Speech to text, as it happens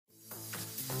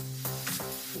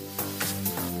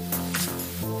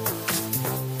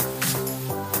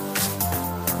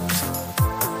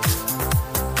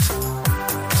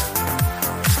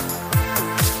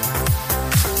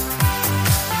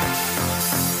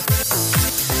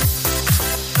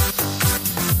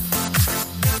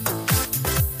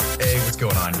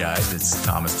guys, it's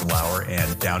Thomas DeLauer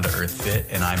and Down to Earth Fit,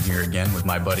 and I'm here again with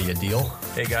my buddy Adil.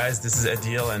 Hey guys, this is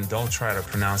Adil, and don't try to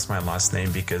pronounce my last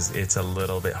name because it's a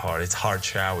little bit hard. It's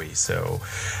Harchawi, so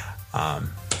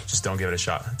just don't give it a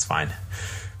shot. It's fine.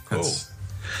 Cool.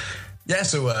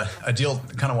 So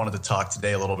Adil kind of wanted to talk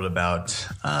today a little bit about,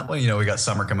 we got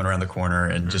summer coming around the corner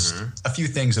and just a few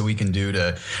things that we can do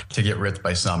to get ripped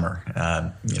by summer.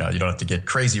 You don't have to get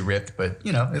crazy ripped, but,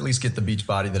 at least get the beach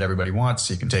body that everybody wants.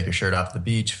 So you can take your shirt off the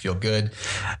beach, feel good,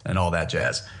 and all that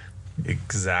jazz.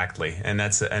 Exactly. And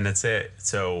that's it.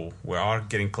 So we're all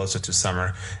getting closer to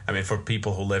summer. I mean, for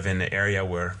people who live in the area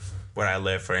where I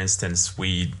live, for instance,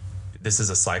 this is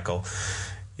a cycle.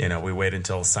 We wait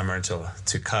until summer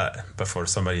to cut. But for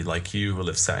somebody like you who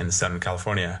lives in Southern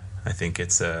California, I think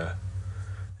it's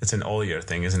an all year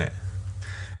thing, isn't it?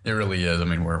 It really is. I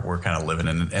mean, we're kind of living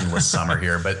in an endless summer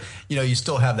here, but you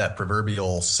still have that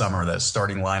proverbial summer, that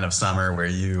starting line of summer where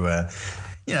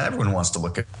everyone wants to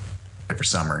look at for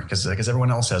summer because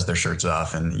everyone else has their shirts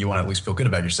off and you want to at least feel good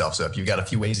about yourself. So if you've got a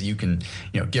few ways that you can,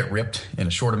 get ripped in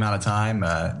a short amount of time,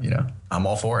 I'm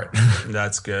all for it.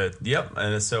 That's good. Yep.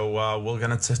 And so we're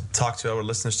going to talk to our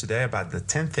listeners today about the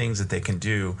 10 things that they can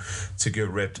do to get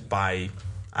ripped by,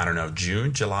 I don't know,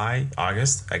 June, July,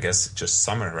 August. I guess just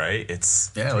summer, right? It's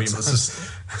 3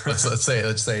 months. Let's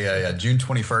say June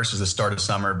 21st is the start of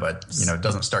summer, but it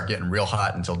doesn't start getting real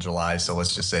hot until July. So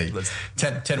let's just say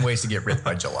 10 ways to get ripped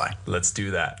by July. Let's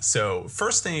do that. So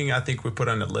first thing I think we put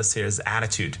on the list here is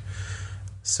attitude.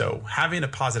 So having a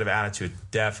positive attitude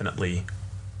definitely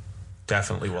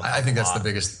will help. I think that's the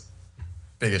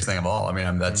biggest thing of all. I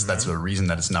mean, that's the reason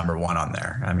that it's number one on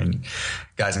there. I mean,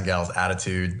 guys and gals,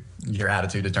 attitude. Your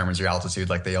attitude determines your altitude,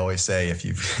 like they always say. If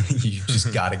you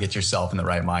just got to get yourself in the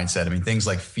right mindset. I mean, things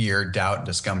like fear, doubt, and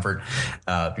discomfort,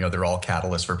 they're all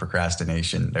catalysts for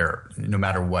procrastination. They're no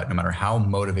matter how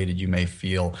motivated you may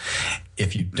feel,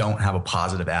 if you don't have a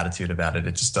positive attitude about it,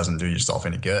 it just doesn't do yourself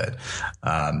any good.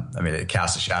 It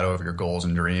casts a shadow over your goals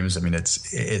and dreams. I mean,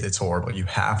 it's horrible. You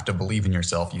have to believe in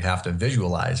yourself. You have to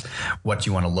visualize what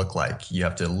you want to look like. You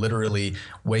have to literally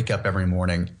wake up every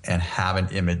morning and have an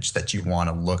image that you want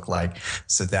to look like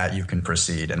so that you can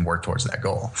proceed and work towards that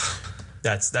goal.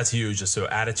 That's huge. So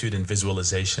attitude and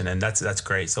visualization, and that's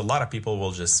great. So a lot of people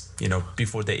will just,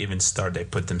 before they even start, they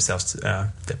put themselves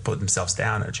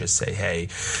down and just say, hey,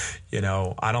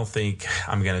 I don't think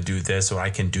I'm going to do this, or I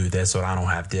can do this, or I don't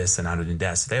have this, and I don't do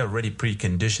that. So they already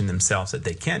preconditioned themselves that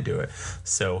they can't do it.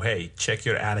 So, hey, check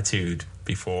your attitude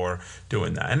before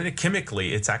doing that. And then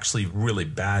chemically, it's actually really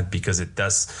bad because it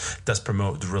does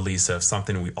promote the release of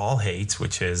something we all hate,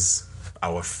 which is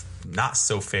our not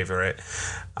so favorite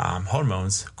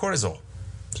hormones, cortisol.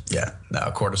 Yeah, no,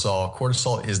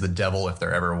 cortisol is the devil if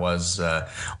there ever was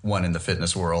one in the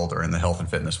fitness world or in the health and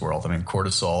fitness world. I mean,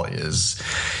 cortisol is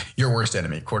your worst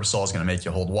enemy. Cortisol is going to make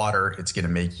you hold water. It's going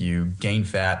to make you gain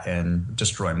fat and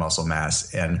destroy muscle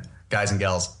mass. And guys and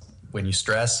gals, when you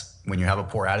stress, when you have a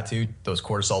poor attitude, those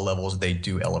cortisol levels, they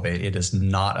do elevate. It is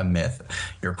not a myth.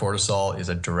 Your cortisol is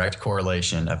a direct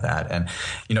correlation of that. And,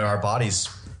 our bodies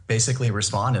basically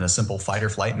respond in a simple fight or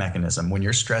flight mechanism. When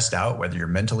you're stressed out, whether you're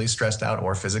mentally stressed out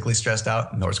or physically stressed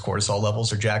out, those cortisol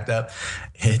levels are jacked up.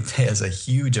 It has a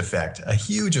huge effect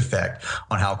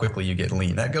on how quickly you get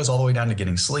lean. That goes all the way down to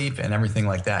getting sleep and everything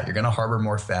like that. You're going to harbor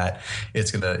more fat.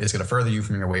 It's going to further you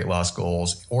from your weight loss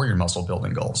goals or your muscle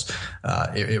building goals.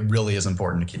 It really is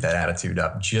important to keep that attitude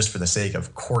up just for the sake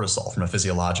of cortisol from a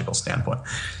physiological standpoint.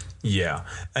 Yeah,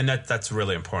 and that's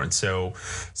really important. So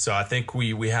I think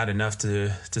we had enough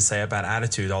to say about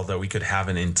attitude, although we could have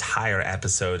an entire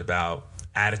episode about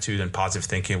attitude and positive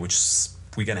thinking, which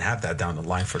we're going to have that down the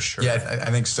line for sure. Yeah,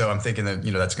 I think so. I'm thinking that,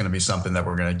 that's going to be something that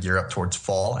we're going to gear up towards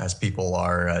fall as people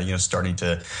are, starting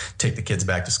to take the kids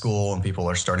back to school and people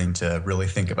are starting to really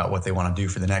think about what they want to do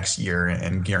for the next year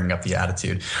and gearing up the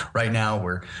attitude. Right now,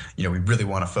 we really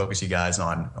want to focus you guys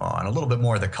on a little bit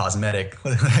more of the cosmetic,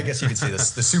 I guess you could say the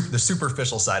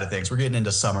superficial side of things. We're getting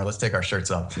into summer. Let's take our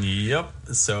shirts off. Yep.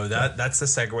 So that's the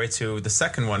segue to the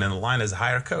second one in the line is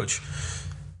hire a coach.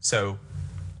 So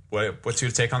what's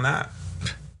your take on that?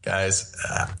 Guys,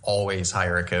 always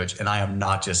hire a coach. And I am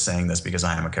not just saying this because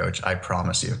I am a coach. I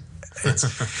promise you.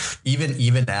 It's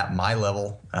even at my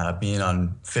level, being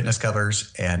on fitness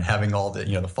covers and having all the,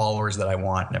 the followers that I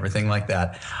want and everything like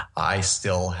that, I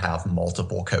still have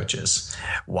multiple coaches.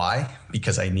 Why?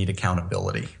 Because I need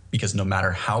accountability. Because no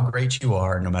matter how great you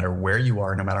are, no matter where you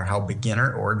are, no matter how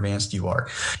beginner or advanced you are,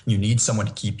 you need someone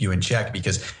to keep you in check,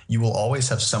 because you will always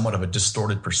have somewhat of a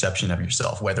distorted perception of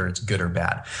yourself, whether it's good or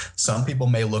bad. Some people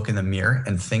may look in the mirror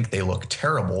and think they look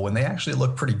terrible when they actually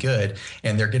look pretty good,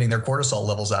 and they're getting their cortisol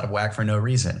levels out of whack for no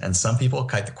reason. And some people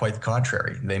quite the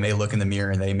contrary. They may look in the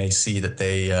mirror and they may see that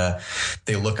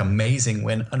they look amazing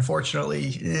when unfortunately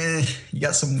you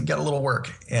got a little work,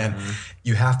 and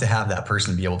you have to have that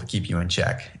person be able to keep you in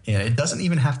check. And it doesn't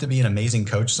even have to be an amazing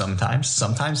coach sometimes.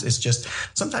 Sometimes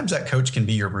that coach can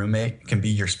be your roommate, can be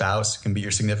your spouse, can be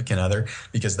your significant other,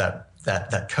 because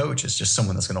that coach is just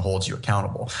someone that's going to hold you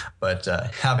accountable. But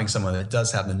having someone that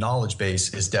does have the knowledge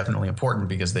base is definitely important,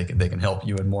 because they can help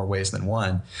you in more ways than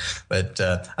one. But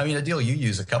Adil, you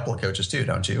use a couple of coaches too,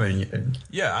 don't you?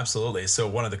 Yeah, absolutely. So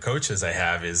one of the coaches I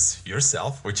have is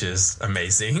yourself, which is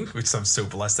amazing. Which I'm so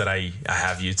blessed that I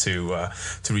have you to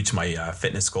reach my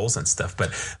fitness goals and stuff.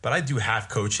 But I do have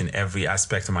coach in every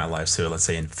aspect of my life. So let's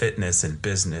say in fitness and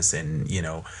business and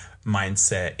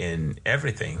mindset in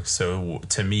everything. So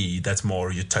to me, that's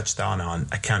more, you touched on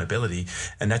accountability,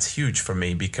 and that's huge for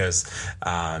me, because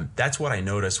that's what I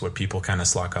notice where people kind of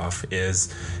slack off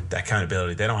is the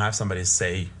accountability. They don't have somebody to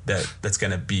say that's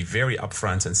going to be very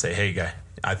upfront and say, hey guy,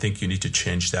 I think you need to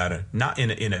change that, not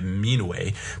in a mean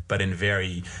way, but in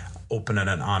very open and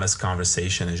an honest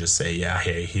conversation, and just say, yeah,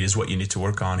 hey, here's what you need to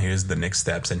work on, here's the next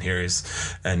steps, and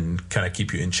and kind of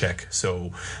keep you in check.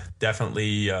 So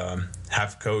definitely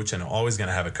have a coach, and I'm always going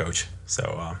to have a coach.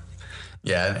 So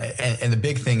yeah, and the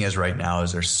big thing is right now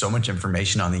is there's so much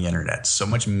information on the internet, so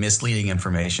much misleading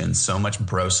information, so much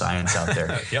bro science out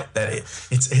there Yep. that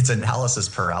it's analysis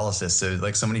paralysis. So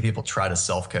like so many people try to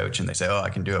self-coach and they say, oh, I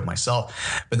can do it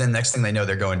myself. But then next thing they know,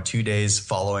 they're going 2 days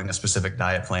following a specific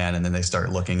diet plan, and then they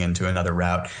start looking into another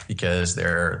route because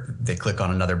they click on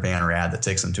another banner ad that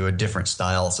takes them to a different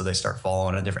style. So they start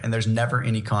following and there's never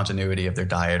any continuity of their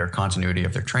diet or continuity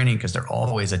of their training, because they're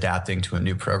always adapting to a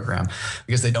new program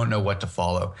because they don't know what to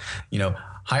follow.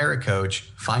 Hire a coach,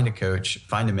 find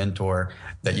a mentor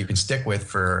that you can stick with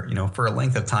for a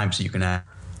length of time, so you can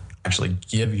actually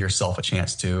give yourself a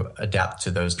chance to adapt to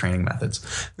those training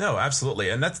methods. No, absolutely.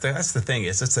 And that's the thing,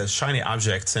 is it's a shiny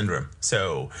object syndrome.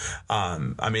 So,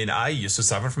 I used to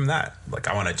suffer from that. Like,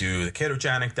 I want to do the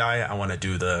ketogenic diet. I want to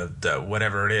do the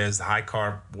whatever it is, the high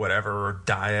carb, whatever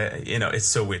diet, it's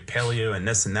so weird, paleo and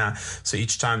this and that. So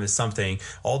each time there's something,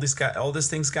 all these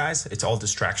things, guys, it's all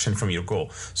distraction from your goal.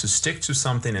 So stick to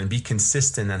something and be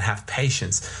consistent and have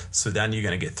patience. So then you're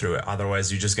going to get through it.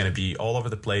 Otherwise, you're just going to be all over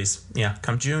the place. Yeah.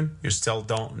 Come June, you're still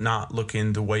not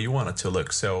looking the way you want it to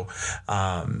look. So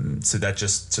that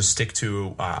just to stick to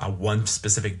one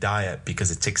specific diet,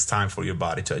 because it takes time for your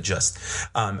body to adjust.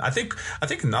 I think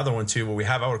another one too, where we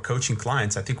have our coaching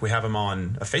clients, I think we have them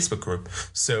on a Facebook group.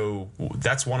 So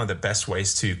that's one of the best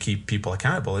ways to keep people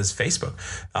accountable is Facebook.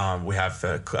 We have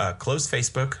a closed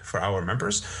Facebook for our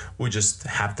members. We just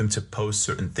have them to post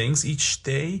certain things each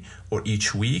day or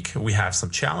each week. We have some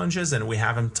challenges and we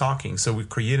have them talking. So we're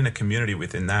creating a community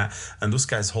within that. And those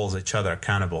guys hold each other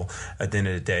accountable at the end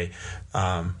of the day,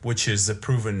 which is a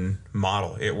proven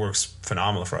model. It works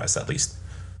phenomenal for us, at least.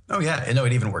 Oh, yeah.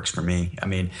 It even works for me.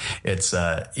 It's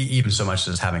even so much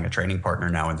as having a training partner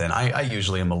now and then. I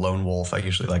usually am a lone wolf. I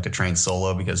usually like to train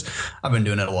solo because I've been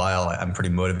doing it a while. I'm pretty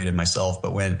motivated myself.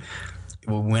 But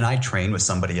when I train with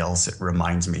somebody else, it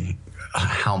reminds me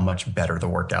how much better the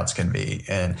workouts can be.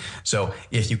 And so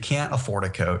if you can't afford a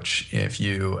coach, if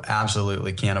you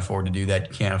absolutely can't afford to do that,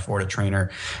 you can't afford a trainer,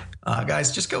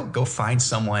 guys, just go find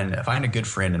a good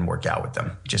friend and work out with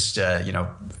them. Just,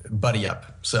 buddy up.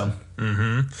 So.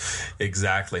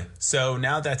 Exactly. So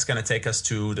now that's going to take us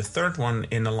to the third one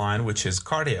in the line, which is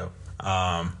cardio,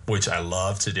 which I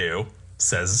love to do.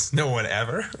 Says no one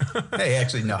ever. Hey,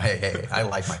 actually, no. Hey, I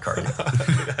like my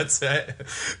cardio. That's it.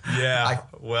 Yeah.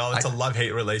 It's a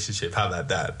love-hate relationship. How about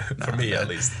that? For me, at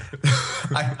least.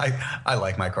 I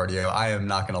like my cardio. I am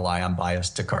not going to lie. I'm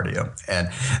biased to cardio. And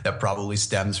that probably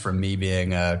stems from me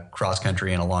being a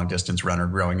cross-country and a long-distance runner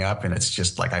growing up. And it's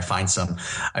just like I find some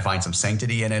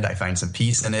sanctity in it. I find some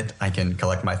peace in it. I can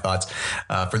collect my thoughts.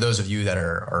 For those of you that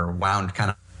are wound kind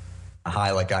of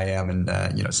high like I am,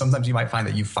 and sometimes you might find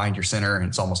that you find your center, and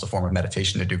it's almost a form of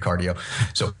meditation to do cardio.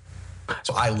 So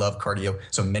So I love cardio.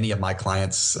 So many of my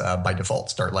clients by default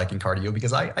start liking cardio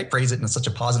because I phrase it in such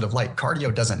a positive light.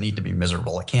 Cardio doesn't need to be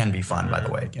miserable. It can be fun, by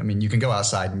the way. I mean, you can go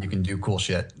outside and you can do cool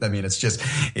shit. I mean,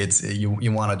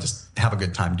 you want to just have a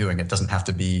good time doing it. It doesn't have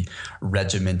to be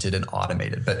regimented and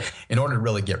automated. But in order to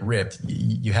really get ripped,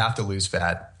 you have to lose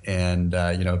fat. And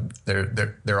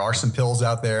there are some pills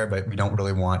out there, but we don't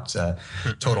really want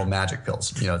total magic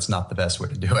pills. It's not the best way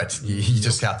to do it. You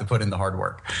just have to put in the hard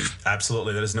work.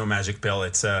 Absolutely, there is no magic pill.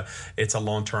 It's a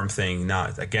long-term thing.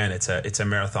 Not again, it's a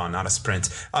marathon, not a sprint.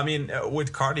 I mean,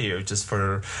 with cardio, just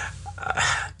for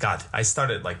God, I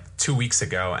started like 2 weeks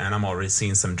ago, and I'm already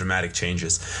seeing some dramatic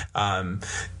changes.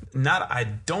 I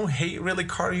don't hate really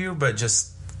cardio, but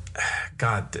just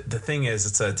God, the thing is,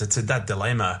 it's that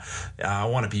dilemma. I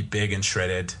want to be big and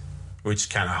shredded, which it's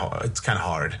kind of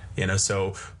hard,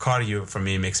 So cardio for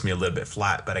me makes me a little bit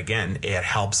flat, but again, it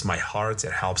helps my heart.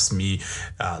 It helps me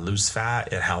lose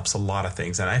fat. It helps a lot of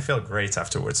things, and I feel great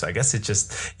afterwards. So I guess it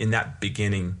just in that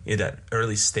beginning, in that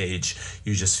early stage,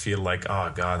 you just feel like,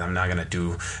 oh God,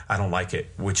 I don't like it,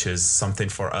 which is something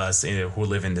for us who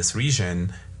live in this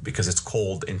region. Because it's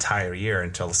cold entire year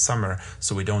until summer,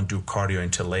 so we don't do cardio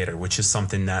until later, which is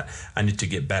something that I need to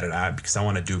get better at because I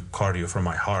want to do cardio for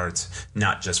my heart,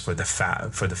 not just for the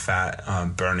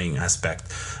fat burning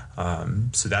aspect.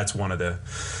 So that's one of the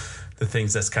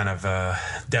things that's kind of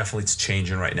definitely it's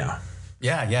changing right now.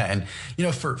 Yeah, and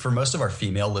for most of our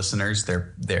female listeners,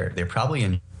 they're probably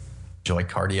enjoy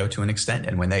cardio to an extent,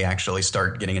 and when they actually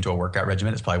start getting into a workout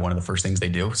regimen, it's probably one of the first things they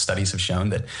do. Studies have shown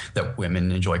that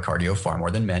women enjoy cardio far more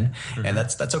than men, and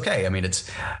that's okay. I mean, it's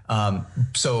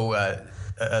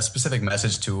a specific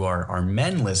message to our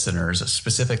men listeners,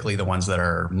 specifically the ones that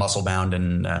are muscle bound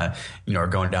and are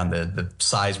going down the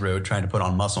size road trying to put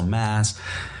on muscle mass.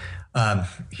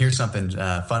 Here's something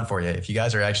fun for you. If you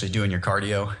guys are actually doing your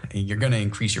cardio, you're going to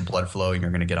increase your blood flow and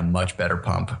you're going to get a much better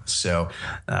pump. So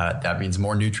that means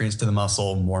more nutrients to the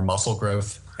muscle, more muscle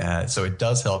growth. So it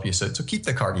does help you. So keep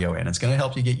the cardio in. It's going to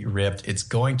help you get you ripped. It's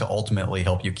going to ultimately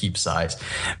help you keep size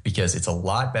because it's a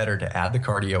lot better to add the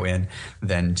cardio in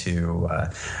than to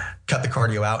cut the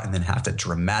cardio out and then have to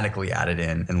dramatically add it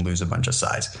in and lose a bunch of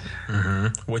size.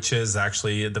 Mm-hmm. Which is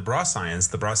actually the bra science.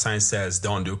 The bra science says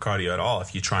don't do cardio at all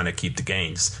if you're trying to keep the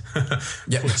gains,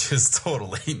 which is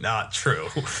totally not true.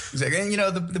 Exactly.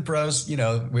 And, the bros,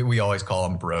 we always call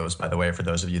them bros, by the way, for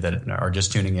those of you that are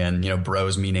just tuning in,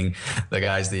 bros meaning the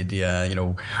guys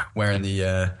wearing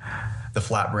the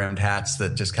flat brimmed hats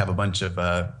that just have a bunch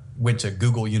of went to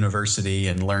Google University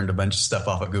and learned a bunch of stuff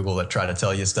off of Google that try to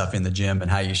tell you stuff in the gym and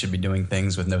how you should be doing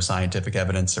things with no scientific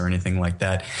evidence or anything like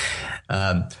that.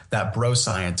 That bro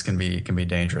science can be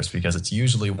dangerous because it's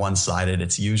usually one-sided.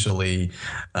 It's usually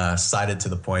sided to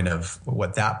the point of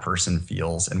what that person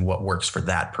feels and what works for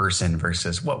that person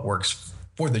versus what works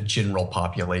for the general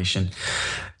population.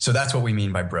 So that's what we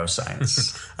mean by bro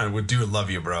science. And we do love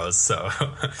you, bros. So,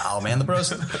 oh man, the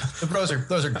bros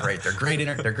are great. They're great.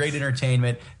 They're great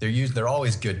entertainment. They're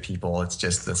always good people. It's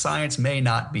just the science may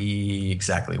not be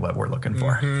exactly what we're looking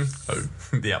for.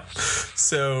 Mm-hmm. Yeah.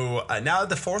 So now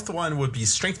the fourth one would be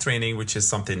strength training, which is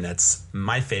something that's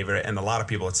my favorite and a lot of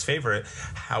people it's favorite.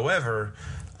 However,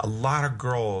 a lot of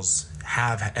girls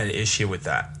have an issue with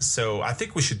that. So I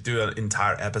think we should do an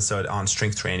entire episode on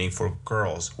strength training for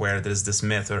girls where there's this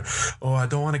myth or, oh, I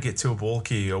don't want to get too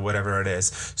bulky or whatever it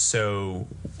is. So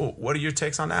what are your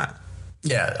takes on that?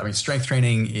 Yeah, I mean, strength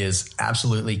training is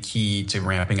absolutely key to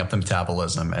ramping up the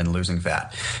metabolism and losing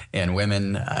fat. And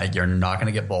women, you're not going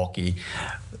to get bulky.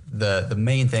 The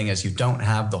main thing is you don't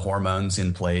have the hormones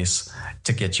in place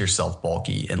to get yourself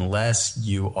bulky unless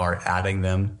you are adding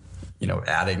them.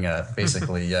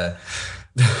 Basically, yeah,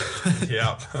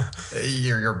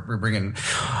 you're bringing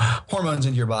hormones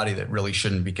into your body that really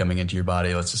shouldn't be coming into your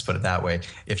body. Let's just put it that way.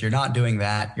 If you're not doing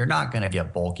that, you're not going to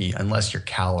get bulky unless your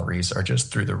calories are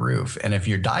just through the roof. And if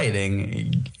you're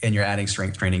dieting and you're adding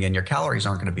strength training and your calories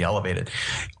aren't going to be elevated,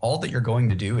 all that you're going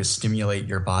to do is stimulate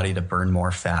your body to burn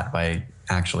more fat by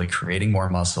actually creating more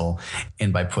muscle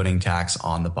and by putting tax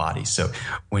on the body. So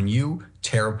when you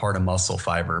tear apart a muscle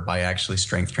fiber by actually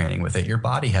strength training with it, your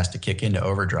body has to kick into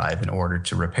overdrive in order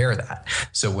to repair that.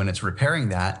 So when it's repairing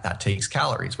that takes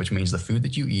calories, which means the food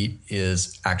that you eat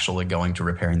is actually going to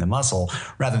repairing the muscle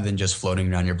rather than just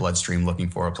floating around your bloodstream looking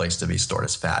for a place to be stored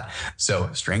as fat.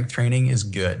 So strength training is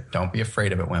good. Don't be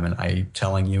afraid of it, women. I'm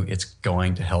telling you, it's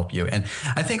going to help you. And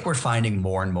I think we're finding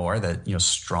more and more that,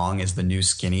 strong is the new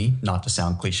skinny, not to sound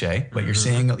sound cliche, but you're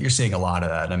seeing a lot of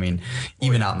that. I mean,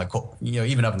 even out in the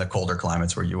even up in the colder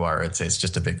climates where you are, it's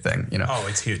just a big thing. Oh,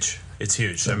 it's huge. It's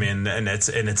huge. I mean, and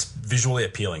it's visually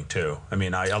appealing too. I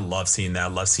mean, I love seeing that. I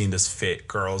love seeing this fit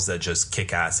girls that just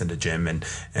kick ass in the gym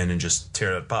and just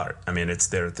tear it apart. I mean,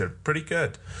 they're pretty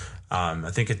good.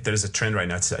 I think there's a trend right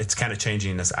now. It's kind of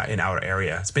changing in our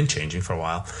area. It's been changing for a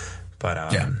while,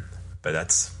 but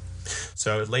that's.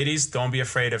 So, ladies, don't be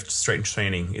afraid of strength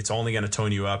training. It's only going to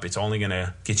tone you up. It's only going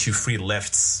to get you free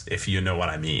lifts, if you know what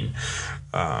I mean.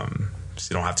 So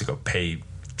you don't have to go pay.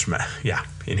 Yeah.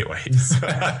 Anyway, that's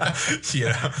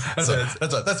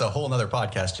a whole nother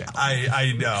podcast channel.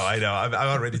 I know. I've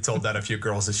already told that a few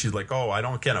girls, and she's like, "Oh,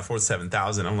 can't afford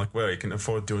 $7,000." I'm like, "Well, you can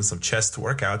afford doing some chest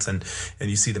workouts, and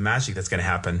you see the magic that's going to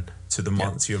happen to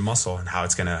to your muscle and how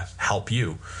it's going to help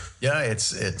you." Yeah,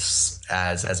 it's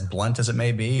as blunt as it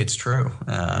may be. It's true.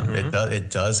 It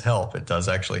does help. It does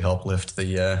actually help lift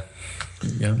the.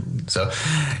 So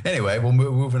anyway, we'll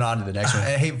moving on to the next one.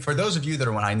 And hey, for those of you that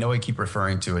are, when I know I keep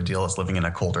referring to Adil as living in a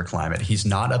colder climate, he's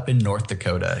not up in North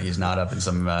Dakota. He's not up in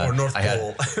some or North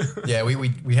Pole.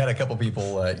 We had a couple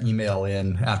people email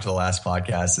in after the last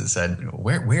podcast that said,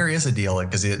 where is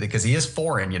Adil? Because he is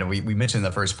foreign. We mentioned in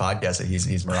the first podcast that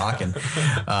he's Moroccan.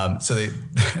 So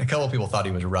a couple of people thought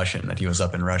he was Russian, that he was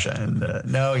up in Russia, and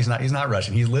no, he's not. He's not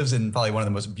Russian. He lives in probably one of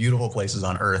the most beautiful places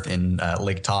on earth in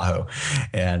Lake Tahoe,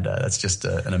 and that's just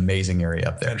an amazing area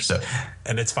up there.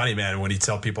 And it's funny, man, when you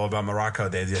tell people about Morocco,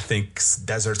 they think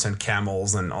deserts and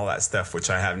camels and all that stuff, which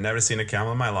I have never seen a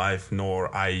camel in my life,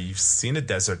 nor I've seen a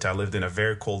desert. I lived in a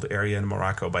very cold area in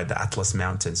Morocco by the Atlas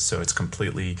Mountains, so it's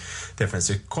completely different.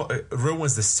 So it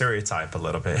ruins the stereotype a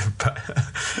little bit.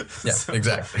 Yeah,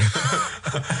 exactly.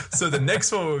 So the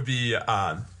next one would be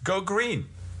go green.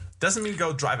 Doesn't mean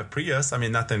go drive a Prius. I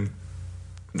mean, nothing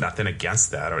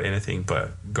against that or anything,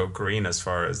 but go green as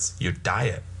far as your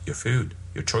diet, your food,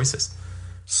 your choices.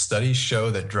 Studies show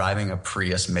that driving a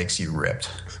Prius makes you ripped.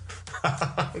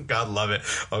 God love it.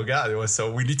 Oh God.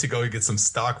 So we need to go and get some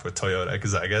stock with Toyota,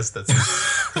 because I guess that's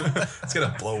it's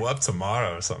gonna blow up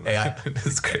tomorrow or something. Hey,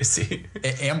 it's crazy.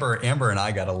 Amber and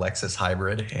I got a Lexus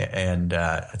hybrid, and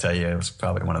I tell you, it was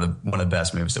probably one of the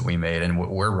best moves that we made, and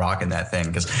we're rocking that thing,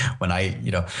 because when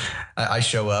I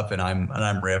show up and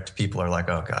I'm ripped, people are like,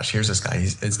 oh gosh, here's this guy.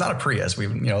 It's not a Prius,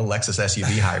 Lexus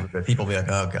SUV hybrid, but people be like,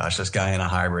 oh gosh, this guy in a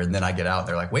hybrid, and then I get out,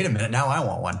 they're like, wait a minute, now I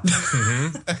want one,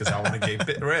 because I want to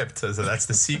get ripped. So that's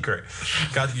the secret.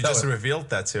 God, you just revealed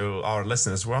that to our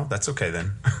listeners. Well, that's okay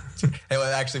then. Hey, well,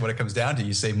 actually, what it comes down to,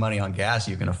 you save money on gas,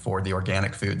 you can afford the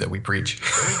organic food that we preach.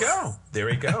 There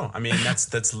we go. I mean,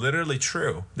 that's literally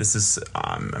true. This is,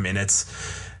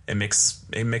 it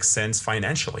makes sense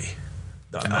financially.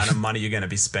 The amount of money you're going to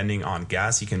be spending on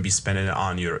gas, you can be spending it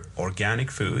on your organic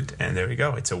food, and there we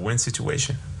go. It's a win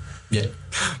situation. Yeah,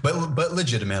 but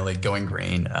legitimately going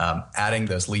green, adding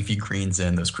those leafy greens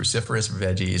in, those cruciferous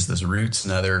veggies, those roots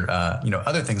and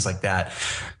other things like that.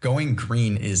 Going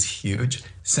green is huge,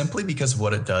 simply because of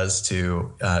what it does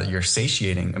to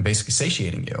basically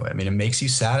satiating you. I mean, it makes you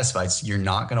satisfied, so you're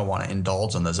not going to want to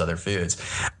indulge on those other foods.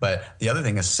 But the other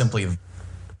thing is simply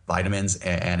vitamins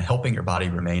and helping your body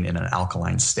remain in an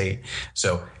alkaline state.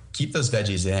 So keep those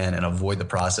veggies in and avoid the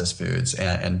processed foods,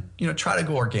 and try to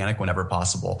go organic whenever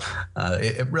possible.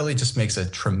 It really just makes a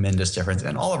tremendous difference,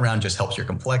 and all around just helps your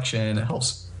complexion. It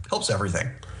helps everything.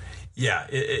 Yeah,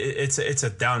 it's a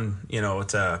down,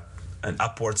 it's an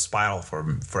upward spiral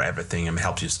for everything. It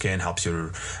helps your skin, helps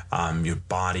your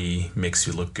body, makes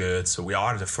you look good. So we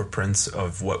are the footprints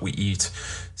of what we eat.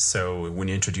 So when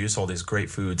you introduce all these great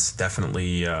foods,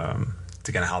 definitely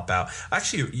they're going to help out.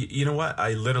 Actually, you know what?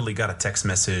 I literally got a text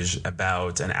message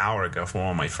about an hour ago from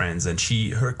one of my friends, and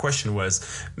her question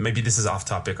was, maybe this is off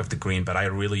topic of the green, but I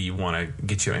really want to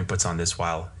get your inputs on this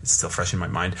while it's still fresh in my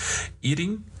mind.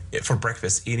 For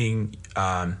breakfast, eating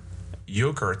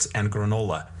yogurt and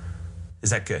granola. Is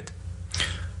that good?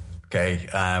 Okay.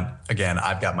 Again,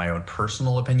 I've got my own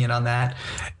personal opinion on that.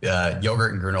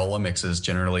 Yogurt and granola mixes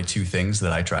generally two things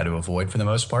that I try to avoid for the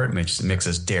most part. It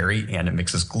mixes dairy and it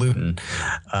mixes gluten.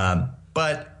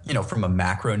 But from a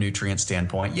macronutrient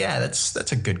standpoint, yeah,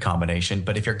 that's a good combination.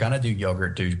 But if you're gonna do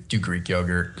yogurt, do Greek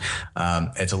yogurt.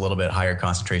 It's a little bit higher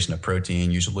concentration of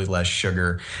protein, usually less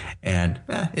sugar, and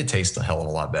it tastes a hell of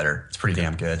a lot better. It's pretty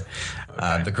damn good.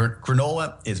 Okay. The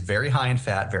granola is very high in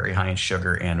fat, very high in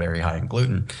sugar, and very high in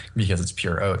gluten because it's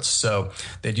pure oats. So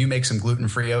they do make some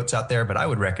gluten-free oats out there, but I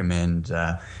would recommend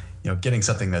getting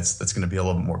something that's going to be a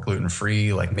little bit more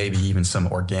gluten-free, like maybe even some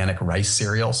organic rice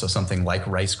cereal. So something like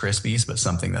Rice Krispies, but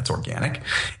something that's organic,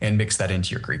 and mix that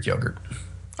into your Greek yogurt.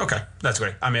 Okay, that's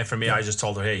great. I mean, for me, I just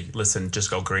told her, hey, listen, just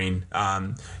go green.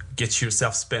 get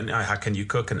yourself how can you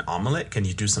cook an omelet? Can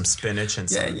you do some spinach and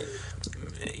some?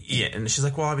 Yeah. And she's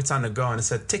like, well, it's on the go. And I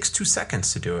said, it takes 2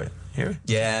 seconds to do it. Here.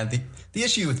 Yeah. The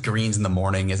issue with greens in the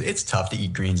morning is it's tough to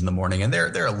eat greens in the morning, and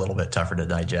they're a little bit tougher to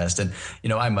digest. And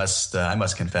I must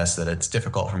confess that it's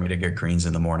difficult for me to get greens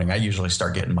in the morning. I usually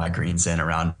start getting my greens in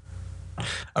around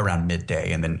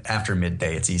midday, and then after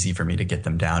midday it's easy for me to get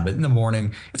them down, but in the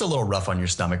morning it's a little rough on your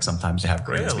stomach sometimes to have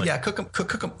greens. Really? But yeah,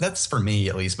 cook them, that's for me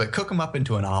at least, but cook them up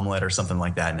into an omelet or something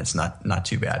like that, and it's not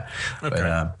too bad. Okay.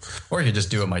 But, or you could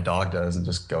just do what my dog does and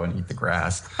just go and eat the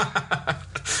grass.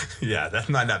 Yeah, that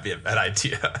might not be a bad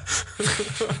idea.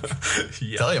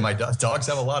 Yeah. Tell you, my dogs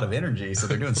have a lot of energy, so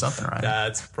they're doing something right.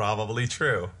 That's probably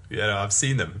true. I've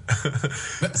seen them.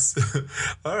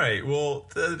 All right, well,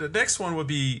 the next one would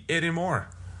be eating more.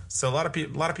 So a lot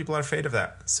of people are afraid of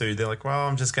that. So they're like, well,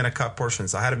 I'm just going to cut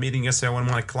portions. I had a meeting yesterday with one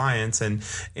of my clients, and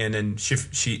then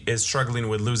she is struggling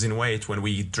with losing weight. When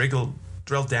we drill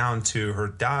down to her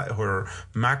her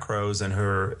macros and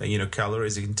her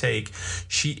calories intake,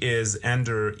 she is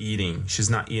under eating. She's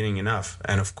not eating enough.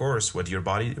 And of course, what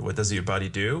does your body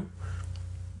do?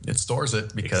 It stores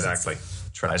it because exactly.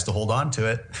 It tries to hold on to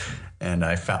it. And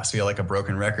I feel like a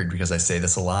broken record because I say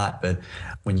this a lot, but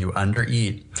when you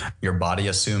undereat, your body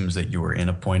assumes that you are in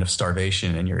a point of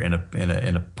starvation and you're in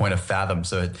a point of fathom.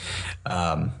 So it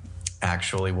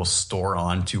actually will store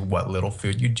on to what little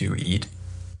food you do eat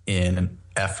in an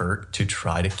effort to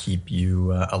try to keep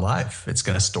you alive. It's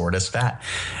going to store it as fat.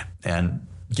 And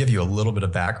give you a little bit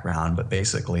of background, but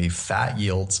basically fat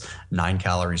yields 9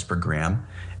 calories per gram,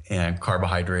 and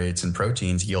carbohydrates and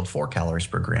proteins yield 4 calories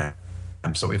per gram.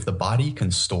 So if the body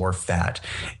can store fat,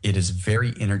 it is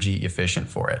very energy efficient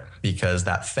for it, because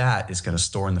that fat is going to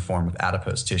store in the form of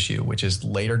adipose tissue, which is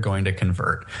later going to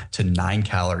convert to 9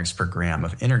 calories per gram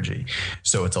of energy.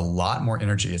 So it's a lot more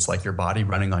energy. It's like your body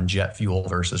running on jet fuel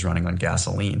versus running on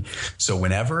gasoline. So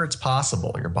whenever it's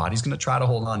possible, your body's going to try to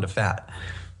hold on to fat.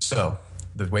 So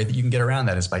the way that you can get around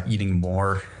that is by eating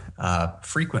more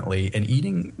frequently and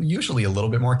eating usually a little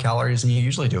bit more calories than you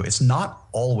usually do. It's not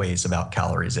always about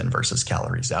calories in versus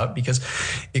calories out, because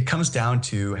it comes down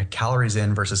to calories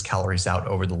in versus calories out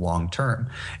over the long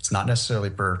term. It's not necessarily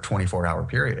per 24-hour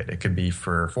period. It could be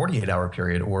for 48-hour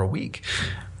period or a week.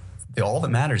 All that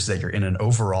matters is that you're in an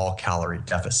overall calorie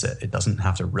deficit. It doesn't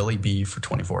have to really be for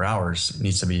 24 hours. It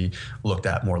needs to be looked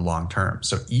at more long term.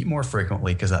 So eat more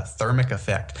frequently, because that thermic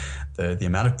effect, the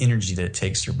amount of energy that it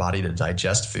takes your body to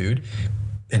digest food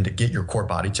and to get your core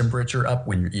body temperature up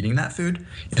when you're eating that food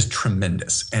is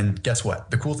tremendous. And guess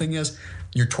what? The cool thing is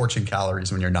you're torching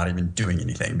calories when you're not even doing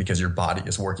anything, because your body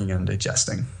is working and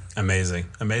digesting. Amazing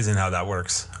how that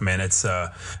works. I mean, it's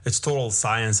total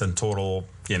science and total,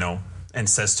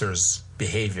 ancestors'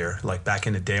 behavior. Like back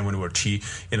in the day when we were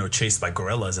chased by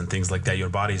gorillas and things like that, your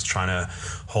body's trying to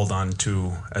hold on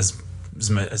to as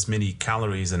many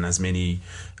calories and as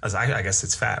I guess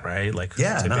it's fat, right? Like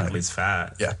typically it's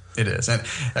fat. Yeah, it is. And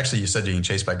actually, you said being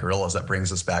chased by gorillas. That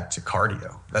brings us back to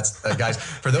cardio. That's guys,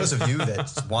 for those of you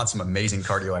that want some amazing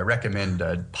cardio, I recommend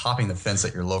hopping the fence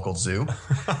at your local zoo.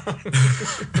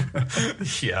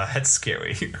 Yeah, that's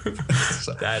scary.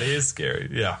 That is scary.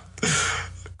 Yeah.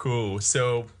 Cool.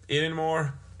 So eat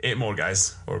more,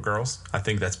 guys or girls. I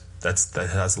think that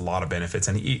has a lot of benefits.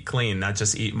 And eat clean, not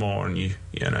just eat more, and eat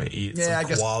some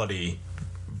quality.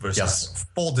 Versus, yes,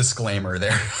 full disclaimer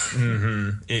there.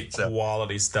 Eat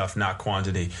quality stuff, not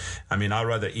quantity. I mean, I'd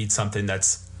rather eat something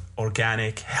that's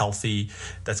organic, healthy,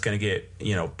 that's going to get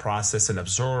processed and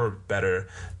absorbed better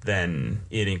than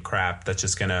eating crap that's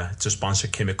just a bunch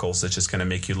of chemicals that's just going to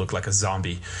make you look like a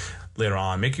zombie later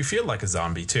on, make you feel like a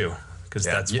zombie too. Because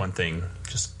that's one thing,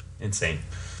 just insane.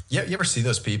 Yeah, you ever see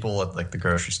those people at like the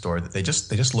grocery store that they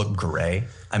just look gray?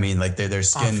 I mean, like their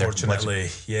skin, unfortunately,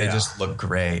 they just look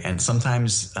gray. And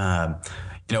sometimes, I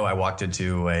walked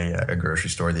into a grocery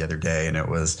store the other day, and it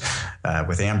was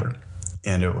with Amber,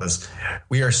 and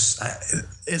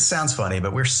it sounds funny,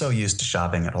 but we're so used to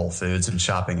shopping at Whole Foods and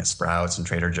shopping at Sprouts and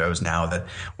Trader Joe's now that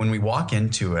when we walk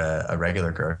into a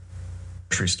regular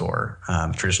grocery store,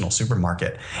 traditional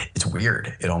supermarket, it's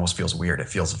weird. It almost feels weird. It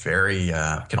feels very,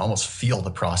 can almost feel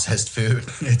the processed food.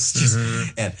 It's just,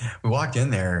 and we walked in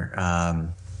there,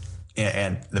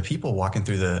 and the people walking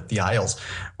through the aisles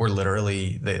were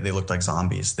literally, they looked like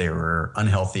zombies. They were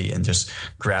unhealthy and just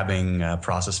grabbing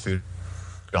processed food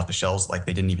off the shelves like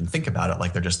they didn't even think about it.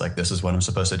 Like they're just like, this is what I'm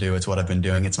supposed to do. It's what I've been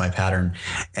doing. It's my pattern.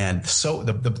 And so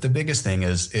the biggest thing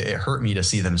is it hurt me to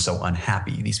see them so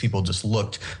unhappy. These people just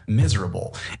looked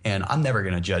miserable. And I'm never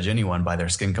going to judge anyone by their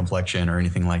skin complexion or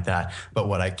anything like that. But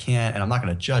what I can, and I'm not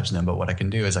going to judge them, but what I can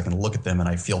do is I can look at them and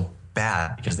I feel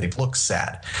bad because they look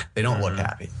sad. They don't look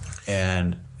happy.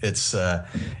 And it's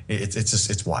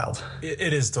wild.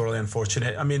 It is totally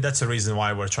unfortunate. I mean, that's the reason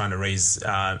why we're trying to raise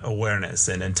awareness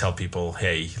and tell people,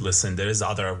 hey, listen, there is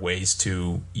other ways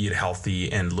to eat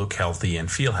healthy and look healthy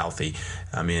and feel healthy.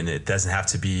 I mean, it doesn't have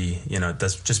to be,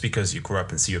 just because you grew up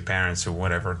and see your parents or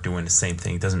whatever doing the same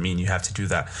thing doesn't mean you have to do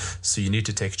that. So you need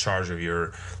to take charge of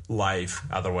your life.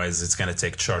 Otherwise, it's going to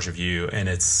take charge of you. And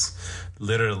it's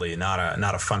literally not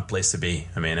a fun place to be.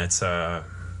 I mean, it's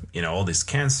all these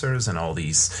cancers and all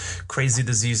these crazy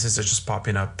diseases are just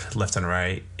popping up left and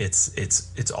right.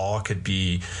 It's all could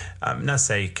be, not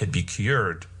say it could be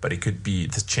cured, but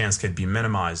the chance could be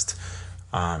minimized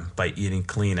by eating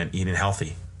clean and eating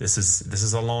healthy. This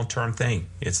is a long-term thing.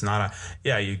 It's not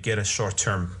you get a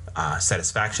short-term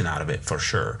satisfaction out of it for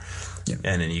sure. Yeah.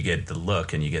 And then you get the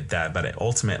look and you get that, but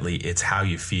ultimately it's how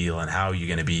you feel and how you're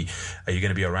going to be. Are you going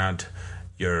to be around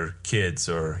your kids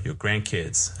or your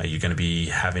grandkids? Are you going to be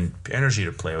having energy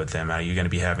to play with them? Are you going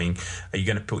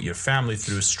to put your family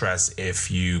through stress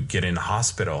if you get in the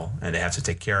hospital and they have to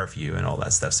take care of you and all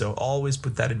that stuff? So always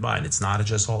put that in mind. It's not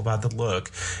just all about the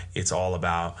look. It's all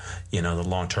about, the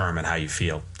long term and how you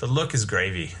feel. The look is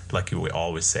gravy, like we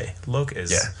always say. Look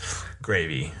is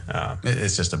gravy.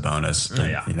 It's just a bonus.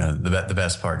 The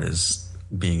best part is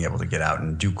being able to get out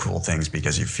and do cool things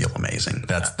because you feel amazing.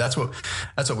 That's what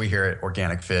we hear at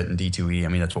Organic Fit and D2E. I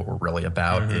mean, that's what we're really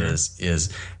about is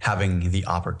having the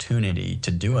opportunity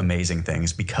to do amazing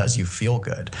things because you feel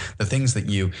good. The things that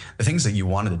you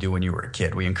wanted to do when you were a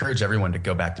kid. We encourage everyone to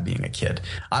go back to being a kid.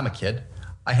 I'm a kid.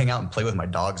 I hang out and play with my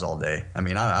dogs all day. I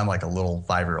mean, I'm like a little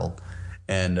 5-year-old.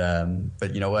 And,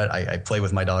 but you know what? I play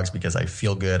with my dogs because I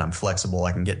feel good. I'm flexible.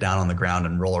 I can get down on the ground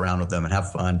and roll around with them and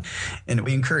have fun. And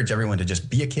we encourage everyone to just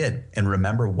be a kid and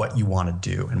remember what you want to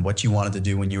do and what you wanted to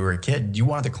do when you were a kid. You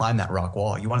wanted to climb that rock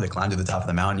wall. You wanted to climb to the top of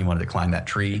the mountain. You wanted to climb that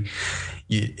tree.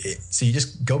 So you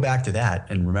just go back to that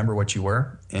and remember what you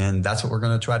were. And that's what we're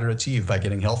going to try to achieve by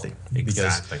getting healthy.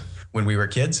 Exactly. Because when we were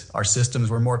kids, our systems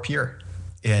were more pure.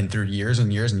 And through years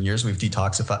and years and years, we've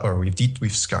toxified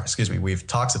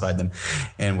them,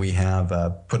 and we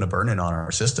have put a burden on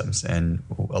our systems. And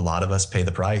a lot of us pay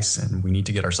the price, and we need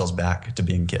to get ourselves back to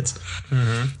being kids.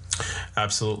 Mm-hmm.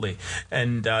 Absolutely,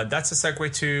 and that's a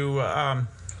segue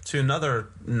to another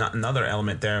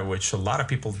element there, which a lot of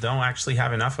people don't actually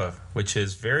have enough of, which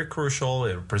is very crucial.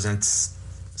 It represents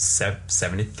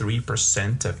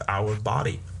 73% of our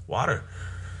body, water.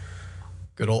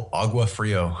 Good old agua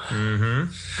frio.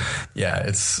 Mm-hmm. Yeah,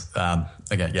 it's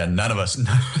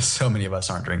so many of us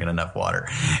aren't drinking enough water,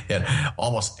 and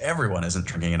almost everyone isn't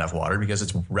drinking enough water because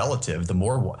it's relative. The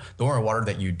more water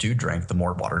that you do drink, the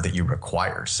more water that you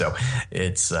require. So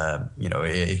it's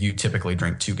if you typically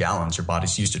drink 2 gallons, your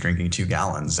body's used to drinking 2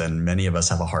 gallons, and many of us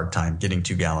have a hard time getting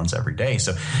 2 gallons every day.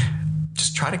 So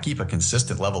just try to keep a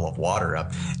consistent level of water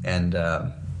up, and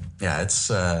it's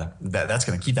that's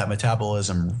going to keep that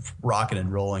metabolism rocking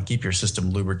and rolling, keep your system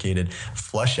lubricated,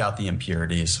 flush out the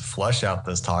impurities, flush out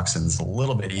those toxins a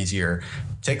little bit easier,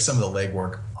 take some of the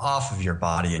legwork off of your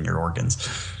body and your organs.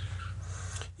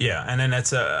 Yeah, and then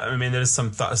there's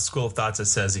some school of thoughts that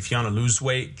says if you want to lose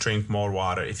weight, drink more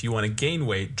water. If you want to gain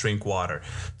weight, drink water.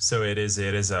 So it is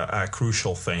a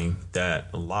crucial thing that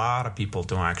a lot of people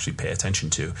don't actually pay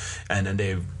attention to. And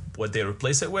then what they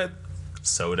replace it with?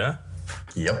 Soda.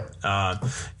 Yep.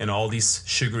 And all these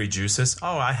sugary juices.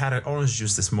 Oh, I had an orange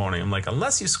juice this morning. I'm like,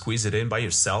 unless you squeeze it in by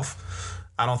yourself,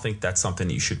 I don't think that's something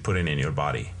you should put in your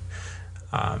body.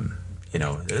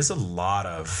 There's a lot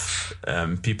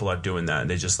of people are doing that. And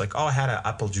they're just like, oh, I had an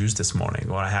apple juice this morning,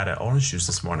 or I had an orange juice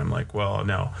this morning. I'm like, well,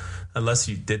 no, unless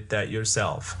you did that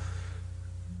yourself,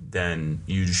 then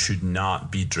you should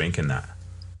not be drinking that.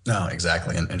 No,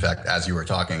 exactly. And in fact, as you were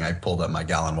talking, I pulled up my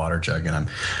gallon water jug, and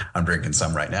I'm drinking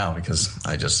some right now because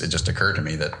it just occurred to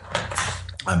me that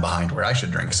I'm behind where I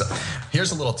should drink. So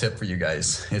here's a little tip for you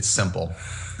guys. It's simple.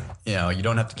 You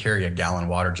don't have to carry a gallon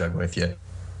water jug with you.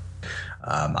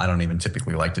 I don't even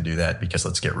typically like to do that because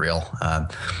let's get real.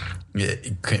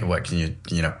 It's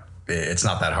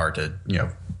not that hard to,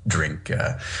 drink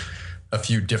a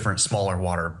few different smaller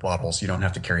water bottles. You don't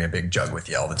have to carry a big jug with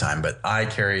you all the time, but I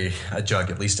carry a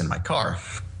jug, at least in my car,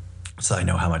 so I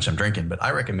know how much I'm drinking. But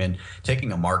I recommend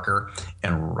taking a marker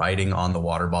and writing on the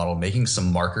water bottle, making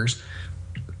some markers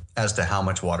as to how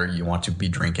much water you want to be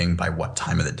drinking by what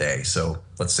time of the day. So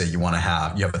let's say you have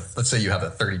a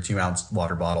 32-ounce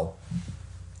water bottle.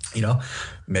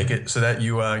 Make it so that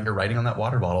you're writing on that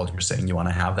water bottle. You're saying you want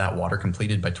to have that water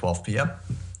completed by 12 p.m.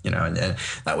 and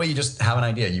that way you just have an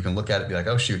idea. You can look at it and be like,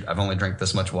 oh shoot, I've only drank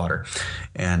this much water.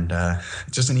 And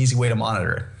it's just an easy way to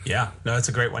monitor it. Yeah, no, that's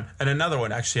a great one. And another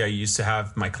one, actually, I used to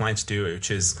have my clients do,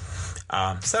 which is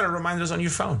set reminders on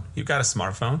your phone. You've got a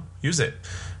smartphone, use it.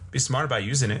 Be smart about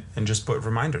using it and just put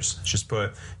reminders. Just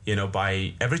put,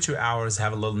 by every 2 hours,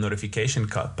 have a little notification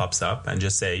pops up and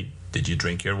just say, did you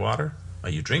drink your water? Are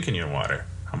you drinking your water?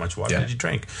 How much water did you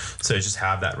drink? So just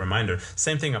have that reminder.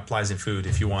 Same thing applies in food.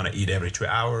 If you want to eat every 2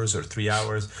 hours or 3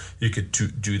 hours, you could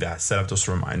do that. Set up those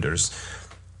reminders.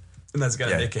 And that's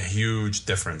going to make a huge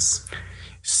difference.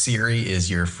 Siri is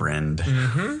your friend.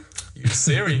 Mm-hmm. Use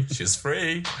Siri. She's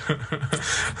free.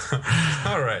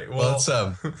 All right. Well, let's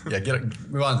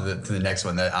move on to the next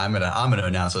one. That I'm gonna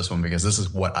announce this one because this is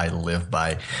what I live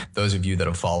by. Those of you that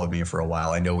have followed me for a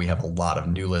while, I know we have a lot of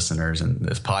new listeners, and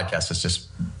this podcast has just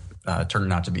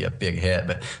turned out to be a big hit.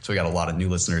 But so we got a lot of new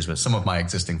listeners, but some of my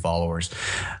existing followers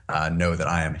know that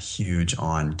I am huge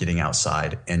on getting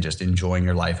outside and just enjoying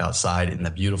your life outside in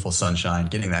the beautiful sunshine,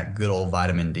 getting that good old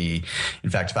vitamin D. In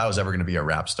fact, if I was ever going to be a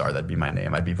rap star, that'd be my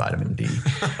name. I'd be Vitamin D.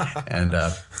 And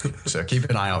so keep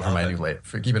an eye out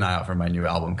for my new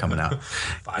album coming out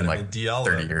in like D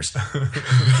 30 years.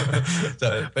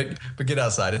 But get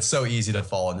outside. It's so easy to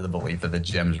fall into the belief that the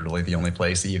gym is really the only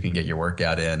place that you can get your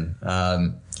workout in.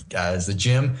 Guys, the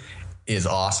gym is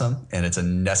awesome, and it's a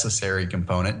necessary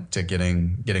component to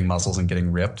getting muscles and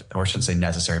getting ripped. Or I shouldn't say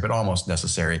necessary, but almost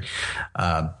necessary.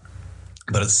 But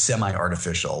it's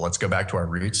semi-artificial. Let's go back to our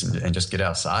roots and just get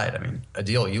outside. I mean,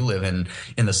 Adil, you live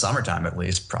in the summertime at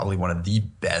least, probably one of the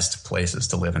best places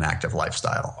to live an active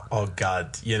lifestyle. Oh,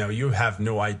 God. You have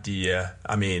no idea.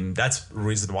 I mean, that's the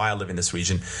reason why I live in this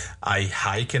region. I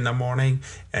hike in the morning,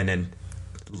 and then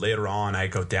later on, I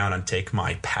go down and take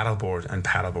my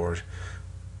paddleboard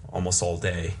almost all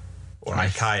day, or my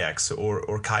kayaks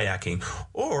or kayaking.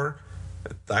 Or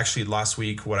actually last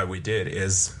week, what we did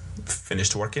is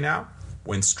finished working out,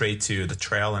 went straight to the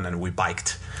trail, and then we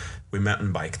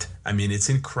mountain biked. I mean, it's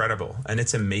incredible, and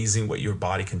it's amazing what your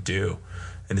body can do.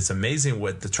 And it's amazing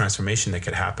what the transformation that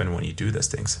could happen when you do those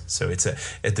things. So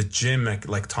at the gym,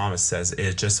 like Thomas says,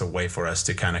 it's just a way for us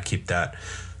to kind of keep that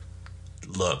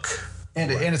look. And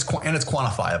it's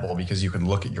quantifiable because you can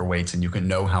look at your weights and you can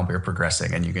know how you're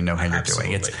progressing and you can know how you're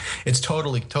doing. It's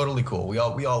totally cool. We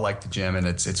all like the gym and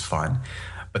it's fun.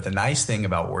 But the nice thing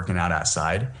about working out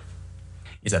outside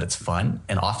is that it's fun,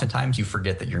 and oftentimes you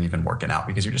forget that you're even working out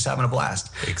because you're just having a blast.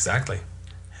 Exactly.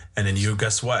 And then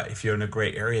guess what? If you're in a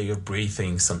great area, you're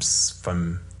breathing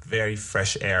some very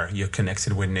fresh air. You're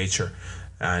connected with nature.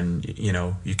 And,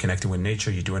 you're connected with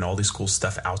nature. You're doing all this cool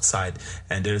stuff outside.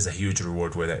 And there's a huge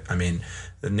reward with it. I mean,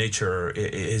 the nature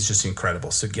is just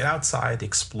incredible. So get outside,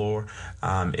 explore.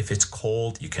 If it's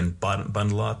cold, you can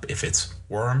bundle up. If it's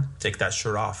warm, take that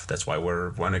shirt off. That's why we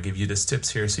want to give you these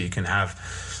tips here so you can have,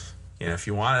 if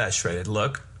you want that shredded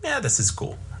look, this is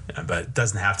cool. But it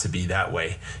doesn't have to be that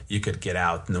way. You could get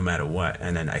out no matter what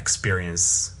and then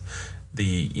experience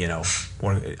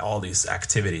all these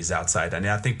activities outside. And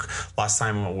I think last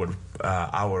time with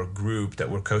our group that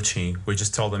we're coaching, we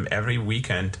just told them every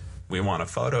weekend we want a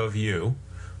photo of you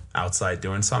outside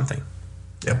doing something.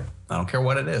 Yep. I don't care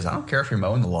what it is. I don't care if you're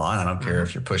mowing the lawn. I don't care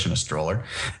if you're pushing a stroller.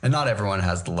 And not everyone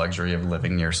has the luxury of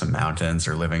living near some mountains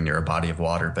or living near a body of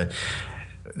water, but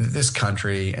this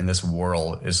country and this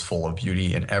world is full of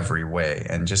beauty in every way.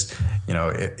 And just,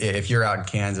 if you're out in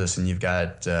Kansas and you've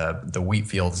got the wheat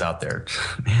fields out there,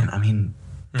 man, I mean,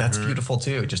 that's beautiful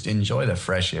too. Just enjoy the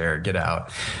fresh air, get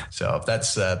out. So that's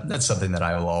something that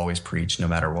I will always preach no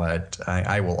matter what.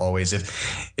 I will always,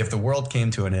 if the world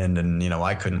came to an end and,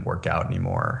 I couldn't work out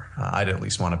anymore, I'd at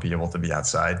least want to be able to be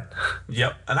outside.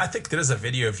 Yep. And I think there's a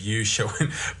video of you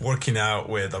working out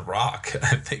with a rock.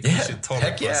 I think you should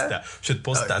totally post that. Should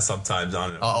post that sometimes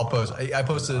on it. I'll post. I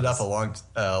posted it up a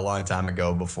long time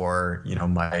ago before,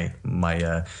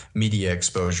 my media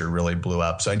exposure really blew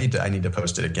up. So I need to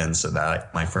post it again so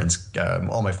that my friends,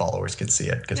 all my followers can see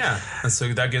it. And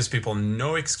so that gives people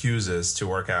no excuses to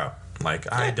work out.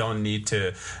 Like, I don't need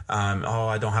to,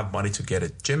 I don't have money to get a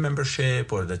gym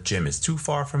membership, or the gym is too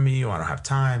far from me, or I don't have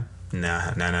time.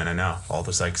 No. All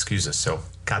those excuses. So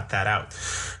cut that out.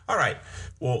 All right.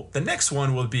 Well, the next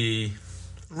one will be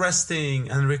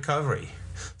resting and recovery.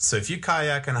 So if you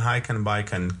kayak and hike and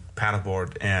bike and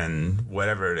paddleboard and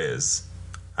whatever it is,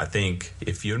 I think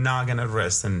if you're not going to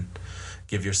rest and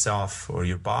give yourself or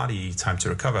your body time to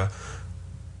recover,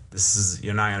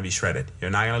 you're not going to be shredded.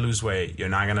 You're not going to lose weight. You're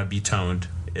not going to be toned.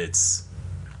 This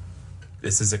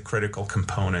is a critical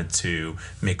component to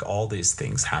make all these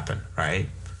things happen, right?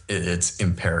 It's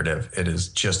imperative. It is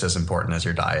just as important as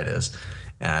your diet is.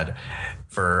 And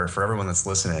for everyone that's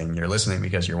listening, you're listening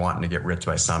because you're wanting to get ripped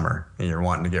by summer and you're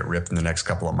wanting to get ripped in the next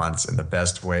couple of months. And the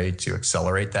best way to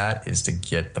accelerate that is to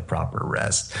get the proper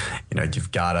rest.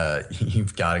 You've got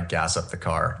to gas up the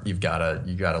car. You got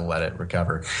to let it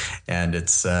recover. And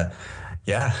it's,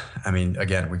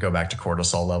 again, we go back to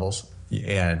cortisol levels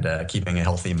and keeping a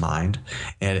healthy mind.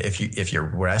 And if you're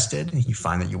rested, you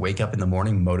find that you wake up in the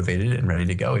morning motivated and ready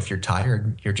to go. If you're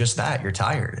tired, you're just that. You're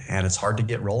tired, and it's hard to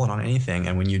get rolling on anything.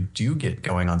 And when you do get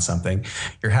going on something,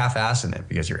 you're half-assing it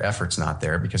because your effort's not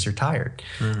there because you're tired.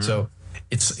 Mm-hmm. So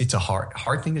it's a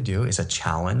hard thing to do. It's a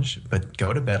challenge, but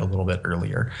go to bed a little bit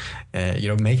earlier.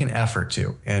 Make an effort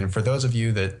to. And for those of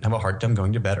you that have a hard time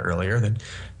going to bed earlier, then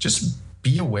just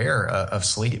be aware of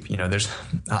sleep.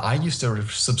 I used to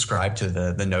subscribe to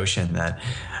the notion that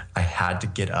I had to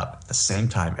get up at the same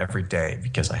time every day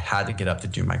because I had to get up to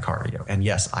do my cardio. And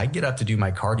yes, I get up to do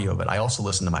my cardio, but I also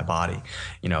listen to my body.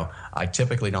 I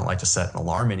typically don't like to set an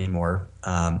alarm anymore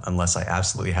unless I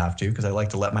absolutely have to, because I like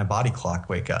to let my body clock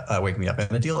wake me up. And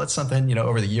Adil, that's something,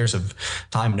 over the years of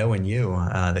time knowing you,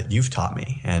 that you've taught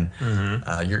me. And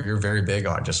you're very big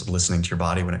on just listening to your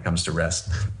body when it comes to rest.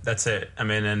 That's it. I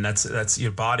mean, and that's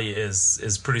your body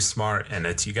is pretty smart,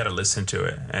 and you got to listen to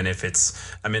it. And if it's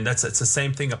the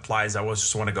same thing applies. I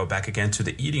just want to go back again to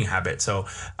the eating habit. So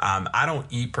I don't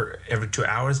eat every 2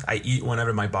 hours. I eat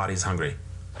whenever my body's hungry.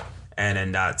 And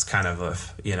then that's kind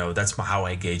of that's how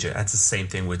I gauge it. That's the same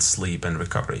thing with sleep and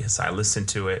recovery. So I listen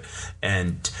to it,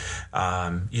 and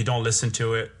you don't listen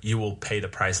to it, you will pay the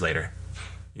price later.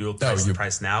 You will pay the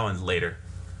price now and later.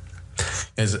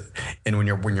 And when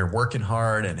you're working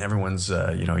hard and everyone's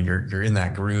you're in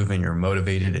that groove and you're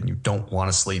motivated and you don't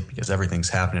want to sleep because everything's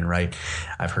happening right.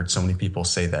 I've heard so many people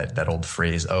say that old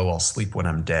phrase, I'll sleep when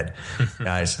I'm dead.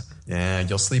 Guys, yeah,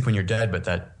 you'll sleep when you're dead, but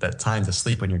that time to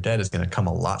sleep when you're dead is going to come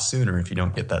a lot sooner if you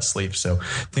don't get that sleep. So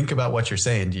think about what you're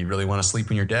saying. Do you really want to sleep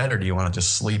when you're dead, or do you want to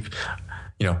just sleep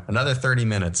another 30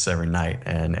 minutes every night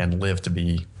and live to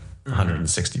be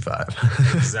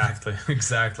 165?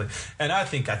 Exactly. And I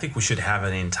think we should have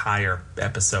an entire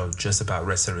episode just about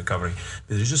rest and recovery.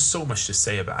 There's just so much to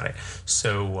say about it.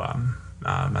 So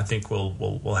I think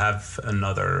we'll have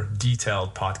another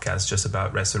detailed podcast just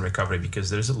about rest and recovery,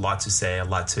 because there's a lot to say, a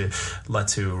lot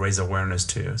to raise awareness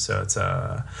to. So it's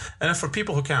and for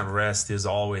people who can't rest, there's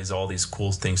always all these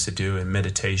cool things to do, and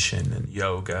meditation and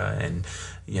yoga, and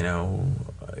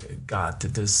God,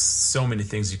 there's so many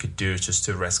things you could do just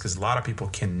to rest, because a lot of people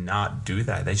cannot do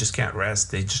that. They just can't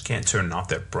rest. They just can't turn off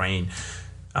their brain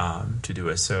to do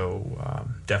it. So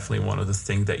definitely one of the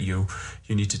things that you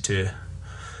need to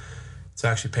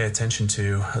actually pay attention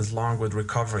to, along with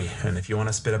recovery. And if you want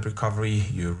to speed up recovery,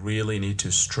 you really need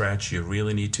to stretch, you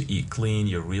really need to eat clean,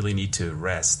 you really need to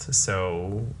rest.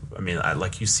 So,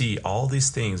 you see, all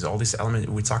these things, all these elements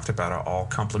we talked about are all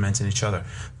complementing each other.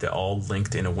 They're all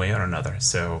linked in a way or another.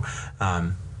 So,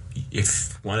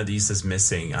 if one of these is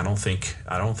missing, I don't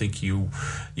think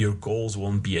your goals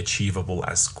won't be achievable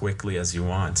as quickly as you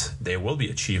want. They will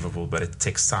be achievable, but it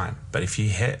takes time. But if you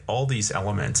hit all these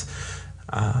elements,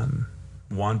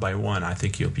 one by one, I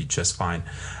think you'll be just fine.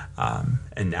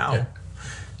 And now,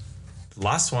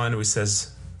 last one, we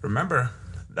says, remember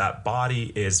that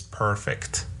body is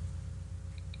perfect.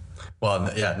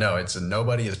 Well, yeah, no,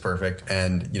 nobody is perfect,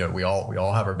 and we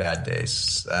all have our bad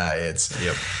days.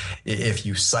 If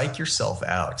you psych yourself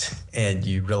out and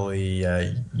you really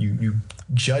you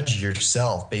judge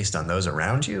yourself based on those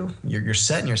around you, you're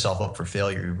setting yourself up for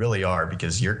failure. You really are,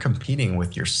 because you're competing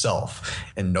with yourself,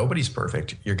 and nobody's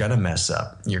perfect. You're gonna mess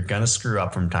up. You're gonna screw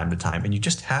up from time to time, and you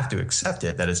just have to accept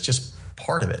it. That it's just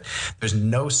part of it. There's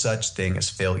no such thing as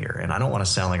failure, and I don't want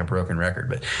to sound like a broken record,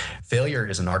 but failure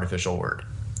is an artificial word.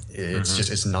 It's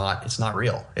just it's not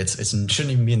real. It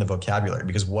shouldn't even be in the vocabulary,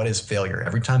 because what is failure?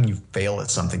 Every time you fail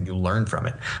at something, you learn from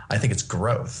it. I think it's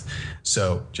growth.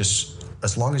 So just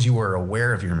as long as you are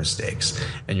aware of your mistakes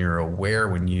and you're aware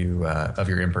when you of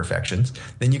your imperfections,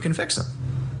 then you can fix them.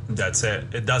 That's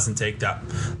it. It doesn't take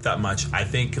that much. I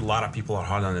think a lot of people are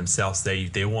hard on themselves. They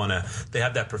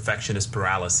have that perfectionist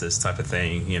paralysis type of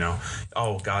thing.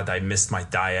 Oh God, I missed my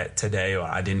diet today, or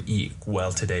I didn't eat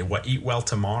well today. Eat well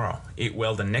tomorrow. Eat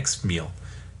well the next meal.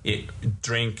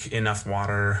 Drink enough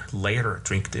water later.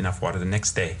 Drink enough water the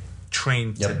next day.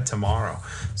 Train tomorrow.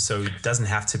 So it doesn't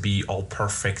have to be all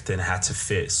perfect and have to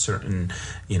fit a certain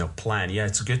plan. Yeah,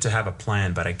 it's good to have a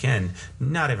plan, but again,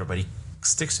 not everybody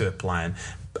sticks to a plan.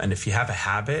 And if you have a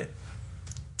habit,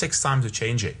 it takes time to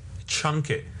change it. Chunk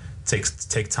it.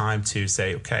 take time to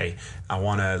say, okay, I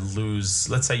want to lose,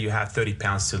 let's say you have 30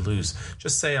 pounds to lose.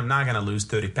 Just say, I'm not going to lose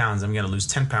 30 pounds. I'm going to lose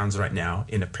 10 pounds right now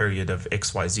in a period of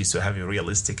XYZ. So have a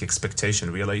realistic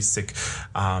expectation, realistic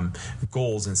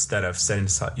goals instead of setting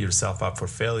yourself up for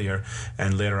failure.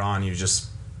 And later on, you're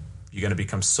going to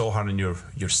become so hard on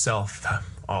yourself.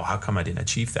 Oh, how come I didn't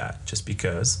achieve that? Just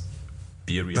because.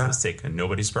 Be realistic, and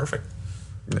nobody's perfect.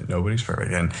 Nobody's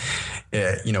perfect. And,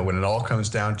 when it all comes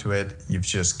down to it, you've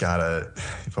just got to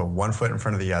put one foot in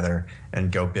front of the other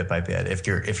and go bit by bit. If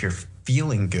you're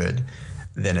feeling good,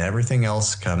 then everything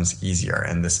else comes easier.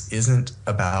 And this isn't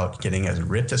about getting as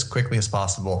ripped as quickly as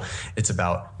possible. It's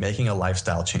about making a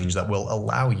lifestyle change that will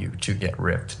allow you to get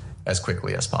ripped as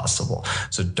quickly as possible.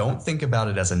 So don't think about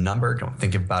it as a number. Don't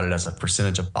think about it as a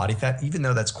percentage of body fat, even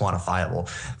though that's quantifiable.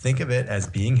 Think of it as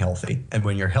being healthy. And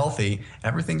when you're healthy,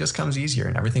 everything just comes easier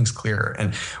and everything's clearer.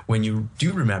 And when you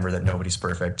do remember that nobody's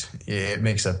perfect, it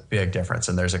makes a big difference.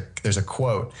 And there's a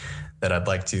quote that I'd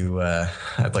like to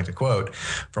quote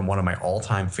from one of my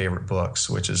all-time favorite books,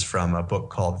 which is from a book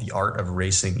called The Art of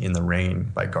Racing in the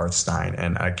Rain by Garth Stein.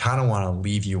 And I kind of want to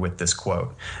leave you with this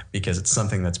quote because it's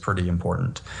something that's pretty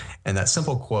important. And that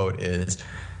simple quote is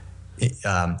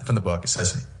from the book. It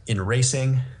says, "In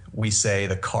racing, we say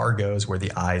the car goes where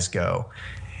the eyes go.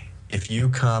 If you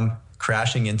come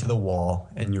crashing into the wall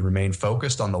and you remain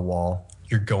focused on the wall,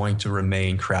 you're going to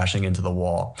remain crashing into the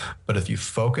wall. But if you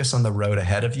focus on the road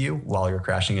ahead of you while you're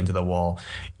crashing into the wall,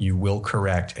 you will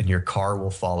correct and your car will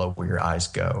follow where your eyes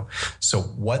go." So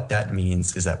what that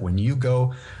means is that when you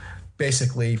go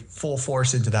basically full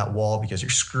force into that wall because you're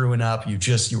screwing up, you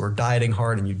were dieting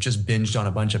hard and you just binged on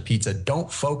a bunch of pizza,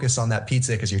 don't focus on that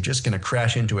pizza because you're just going to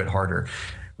crash into it harder.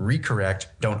 Recorrect,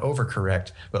 don't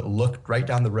overcorrect, but look right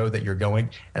down the road that you're going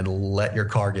and let your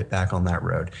car get back on that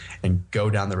road and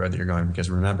go down the road that you're going. Because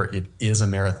remember, it is a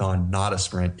marathon, not a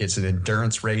sprint. It's an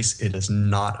endurance race. It is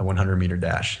not a 100-meter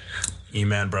dash.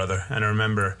 Amen, brother. And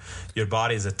remember, your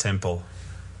body is a temple.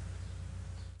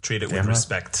 Treat it with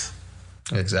respect.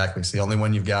 Exactly. It's the only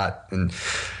one you've got. And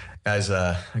guys,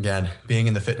 again, being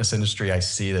in the fitness industry, I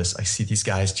see this. I see these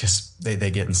guys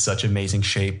they get in such amazing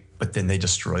shape, but then they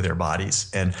destroy their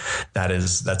bodies. And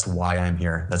that's why I'm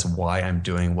here. That's why I'm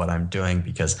doing what I'm doing,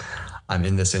 because I'm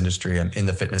in this industry. I'm in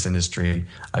the fitness industry.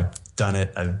 I've done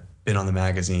it. I've been on the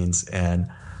magazines, and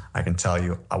I can tell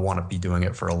you, I want to be doing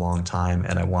it for a long time,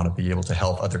 and I want to be able to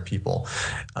help other people.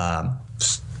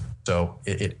 So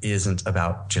it isn't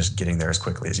about just getting there as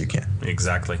quickly as you can.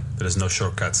 Exactly. There's no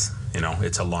shortcuts.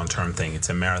 It's a long-term thing. It's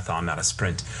a marathon, not a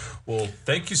sprint. Well,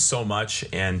 thank you so much.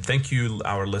 And thank you,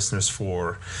 our listeners,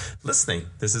 for listening.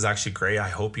 This is actually great. I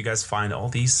hope you guys find all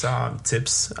these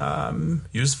tips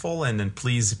useful. And then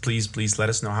please let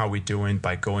us know how we're doing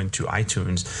by going to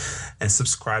iTunes and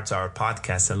subscribe to our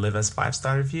podcast and leave us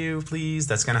 5-star review, please.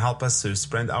 That's going to help us to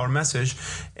spread our message.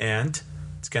 And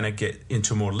it's going to get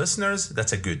into more listeners.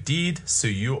 That's a good deed. So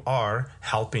you are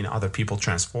helping other people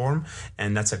transform.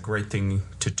 And that's a great thing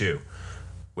to do.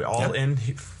 We're all in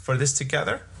for this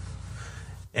together.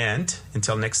 And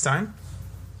until next time,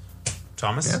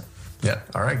 Thomas. Yeah.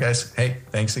 All right, guys. Hey,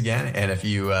 thanks again. And if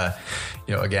you,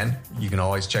 again, you can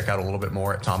always check out a little bit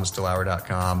more at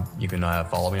thomasdelauer.com. You can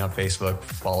follow me on Facebook,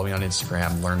 follow me on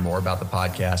Instagram, learn more about the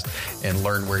podcast, and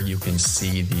learn where you can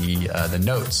see the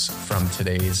notes from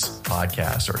today's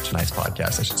podcast, or tonight's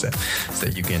podcast, I should say, so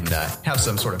that you can have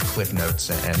some sort of cliff notes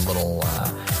and little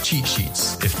cheat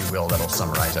sheets, if you will, that'll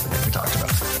summarize everything we talked about.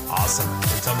 Awesome.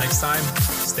 Until next time,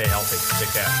 stay healthy.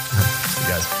 Take care. You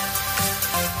guys.